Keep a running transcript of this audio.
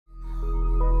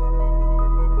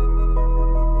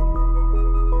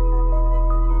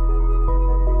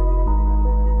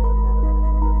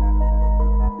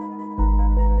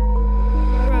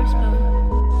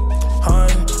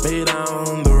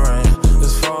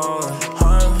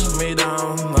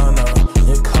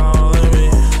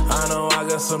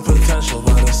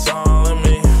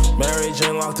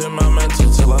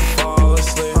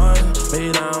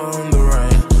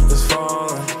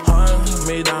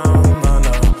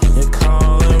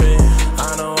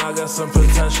some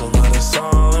potential, but it's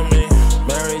all in me.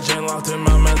 Mary Jane locked in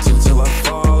my mental till I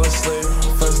fall asleep.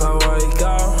 First I wake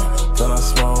up, then I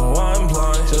smoke one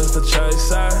blunt just to chase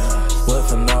that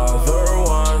with another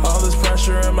one. All this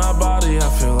pressure in my body, I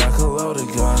feel like a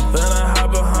loaded gun. Then I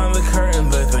hide behind the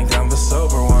curtain, they think I'm the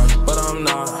sober one, but I'm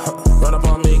not. Run up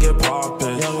on me, get popped,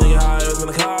 bitch. Young nigga higher than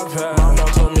the cockpit. My mom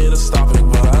told me to stop it,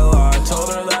 but I lied.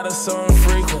 Told her that it's so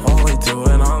infrequent, only do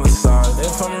it on the side.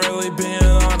 If I'm really being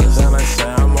honest, then I say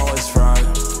I'm always fried,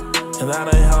 and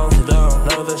that ain't healthy though.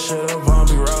 Know this shit a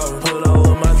bumpy road. Put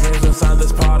all of my dreams inside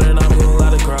this pot and I'm gonna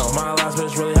let it grow. My last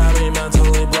bitch really had me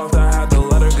mentally blocked, I had to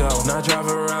let her go. Now drive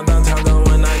around downtown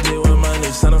going 90 with my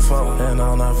new centerfold, and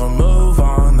I'll never move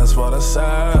on, that's what I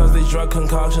said. Cause these drug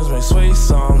concoctions make sweet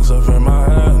songs up in my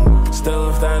head. Still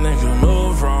if that nigga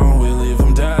move wrong, we leave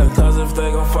him dead. Cause if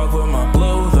they gon' fuck with my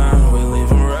blue, then we leave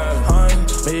him red.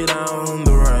 Hunt me down,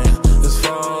 the rain is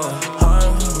falling.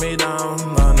 Hunt me down,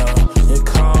 I know you're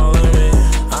calling me.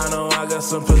 I know I got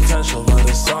some potential, but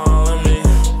it's all in me.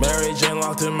 Mary Jane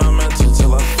locked in my mental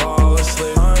till I fall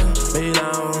asleep. Hunt me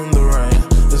down, the rain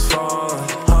is falling.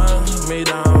 Hunt me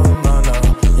down, I know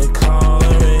you're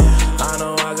calling me. I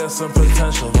know I got some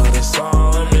potential, but it's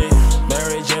all in me.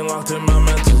 Mary Jane locked in my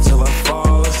mental till I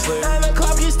fall asleep. And the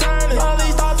clock keeps turning. All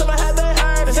these thoughts in my head, they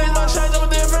hurt. It seems my shades of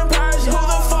a different person. Who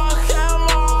the fuck am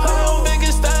I? Who your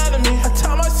biggest enemy? I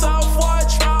tell myself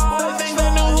what's wrong. They think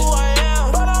they knew who I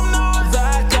am, but I'm not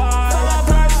that guy. I'm that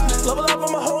person. Level up,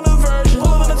 I'm a whole new version. Pull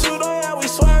up in the two, yeah, we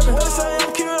swerving. They say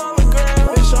I'm cute on the gram.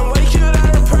 Bitch, I'm way cuter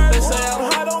in person. They say I'm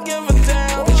high, don't give a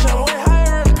damn. Bitch, I'm way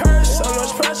higher in person. So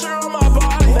much pressure on my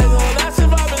body. They gon' ask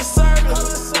if I've been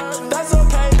serving. That's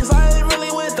okay, cause I ain't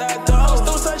really with that though.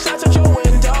 Still send shots at your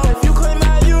window. If you claim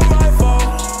that, you my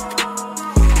fault.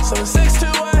 762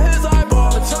 at his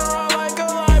eyeball. Turn around like a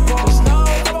light bulb. Just know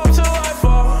I'm up till I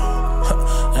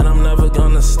fall. And I'm never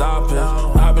gonna stop it.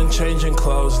 I've been changing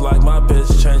clothes like my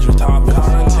bitch changed her topics.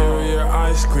 Car interior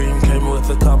ice cream came with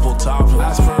a couple toppings.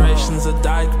 Aspirations a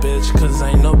dyke, bitch, cause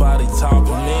ain't nobody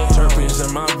topping me. Terpenes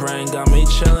in my brain got me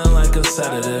chilling like a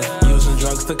sedative. Using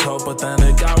drugs to cope, but then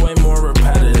it got way more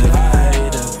repetitive. I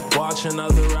hate it, watching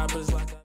other rappers like